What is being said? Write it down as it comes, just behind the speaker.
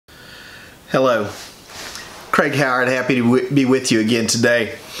Hello, Craig Howard, happy to be with you again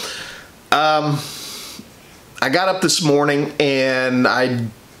today. I got up this morning and I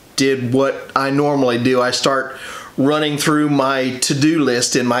did what I normally do. I start running through my to-do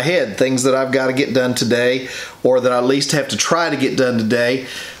list in my head, things that I've got to get done today or that I at least have to try to get done today.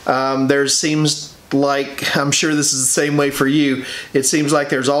 There seems like, I'm sure this is the same way for you, it seems like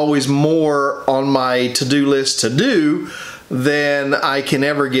there's always more on my to-do list to do than I can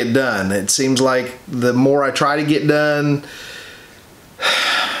ever get done. It seems like the more I try to get done,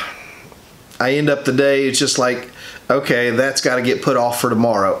 I end up the day, it's just like, okay, that's got to get put off for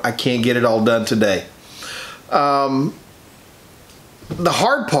tomorrow. I can't get it all done today. The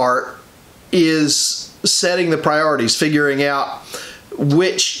hard part is setting the priorities, figuring out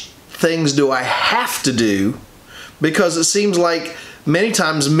which things do I have to do, because it seems like many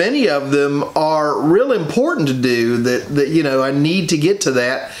times many of them are real important to do that you know, I need to get to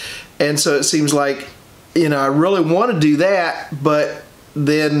that. And so it seems like, you know, I really want to do that, but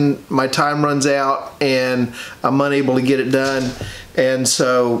then my time runs out and I'm unable to get it done. And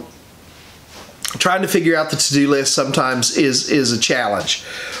so trying to figure out the to-do list sometimes is a challenge.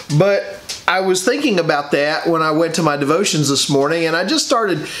 But I was thinking about that when I went to my devotions this morning, and I just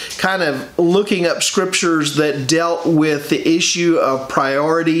started kind of looking up scriptures that dealt with the issue of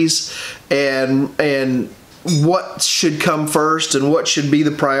priorities and what should come first and what should be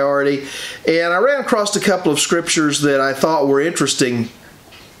the priority. And I ran across a couple of scriptures that I thought were interesting.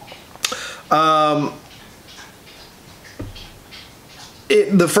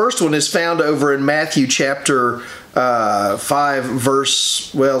 The first one is found over in Matthew chapter 5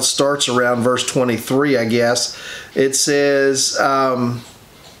 verse, well, starts around verse 23, I guess. It says,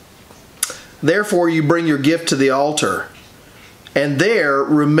 therefore you bring your gift to the altar, and there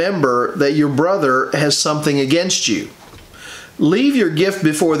remember that your brother has something against you. Leave your gift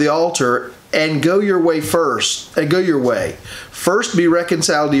before the altar and go your way first. First be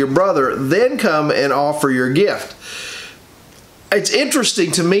reconciled to your brother, then come and offer your gift. It's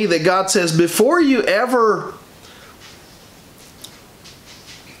interesting to me that God says, before you ever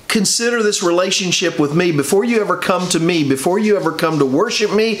consider this relationship with me, before you ever come to me, before you ever come to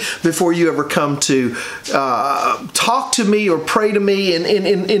worship me, before you ever come to talk to me or pray to me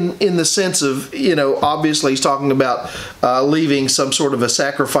in the sense of, you know, obviously he's talking about leaving some sort of a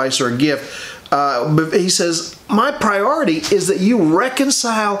sacrifice or a gift. But he says, my priority is that you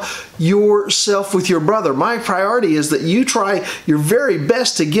reconcile yourself with your brother. My priority is that you try your very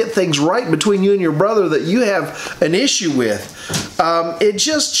best to get things right between you and your brother that you have an issue with. It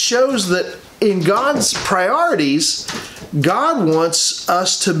just shows that in God's priorities, God wants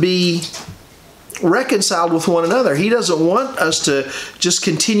us to be reconciled with one another. He doesn't want us to just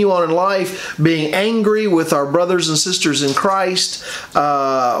continue on in life being angry with our brothers and sisters in Christ,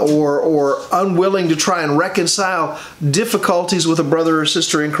 or unwilling to try and reconcile difficulties with a brother or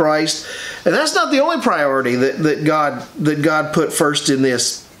sister in Christ. And that's not the only priority that God put first in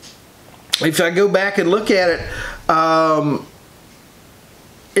this. If I go back and look at it,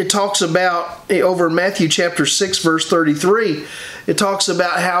 it talks about, over in Matthew chapter 6 verse 33, it talks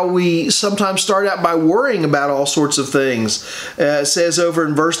about how we sometimes start out by worrying about all sorts of things. It says over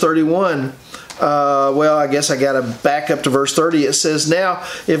in verse 31, well, I guess I got to back up to verse 30. It says, now,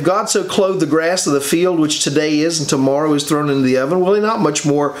 if God so clothed the grass of the field, which today is and tomorrow is thrown into the oven, will he not much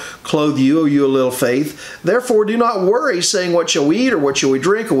more clothe you, O you of little faith? Therefore do not worry, saying, what shall we eat, or what shall we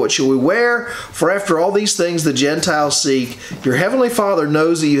drink, or what shall we wear? For after all these things the Gentiles seek. Your heavenly Father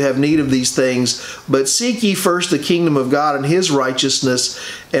knows that you have need of these things, but seek ye first the kingdom of God and his righteousness,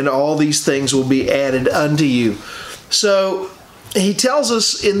 and all these things will be added unto you. So he tells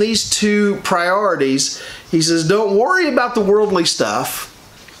us in these two priorities, he says, don't worry about the worldly stuff.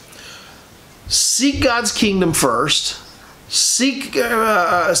 Seek God's kingdom first. Seek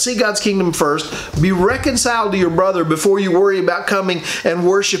God's kingdom first. Be reconciled to your brother before you worry about coming and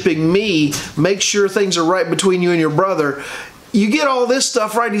worshiping me. Make sure things are right between you and your brother. You get all this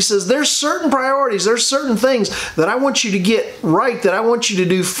stuff right. He says, there's certain priorities, there's certain things that I want you to get right, that I want you to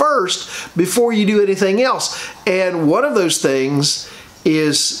do first before you do anything else. And one of those things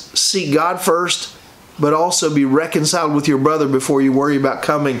is seek God first, but also be reconciled with your brother before you worry about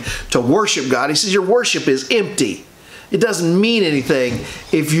coming to worship God. He says your worship is empty. It doesn't mean anything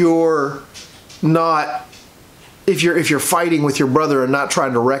if you're not, if you're fighting with your brother and not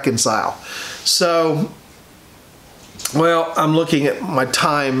trying to reconcile. So, well, I'm looking at my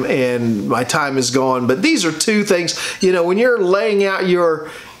time and my time is gone, but these are two things, you know, when you're laying out your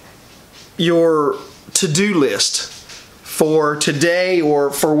to-do list for today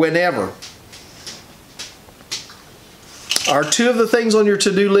or for whenever, are two of the things on your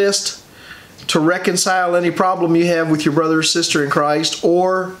to-do list to reconcile any problem you have with your brother or sister in Christ,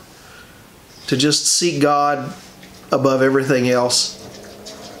 or to just seek God above everything else?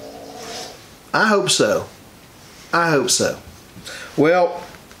 I hope so. I hope so. Well,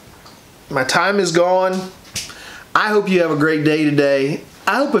 my time is gone. I hope you have a great day today.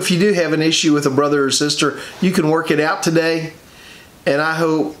 I hope if you do have an issue with a brother or sister, you can work it out today. And I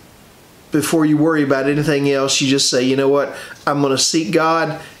hope before you worry about anything else, you just say, you know what, I'm going to seek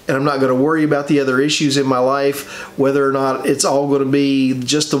God, and I'm not going to worry about the other issues in my life, whether or not it's all going to be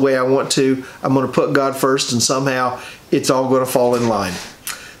just the way I want to. I'm going to put God first, and somehow it's all going to fall in line.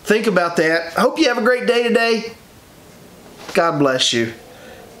 Think about that. I hope you have a great day today. God bless you.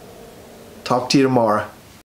 Talk to you tomorrow.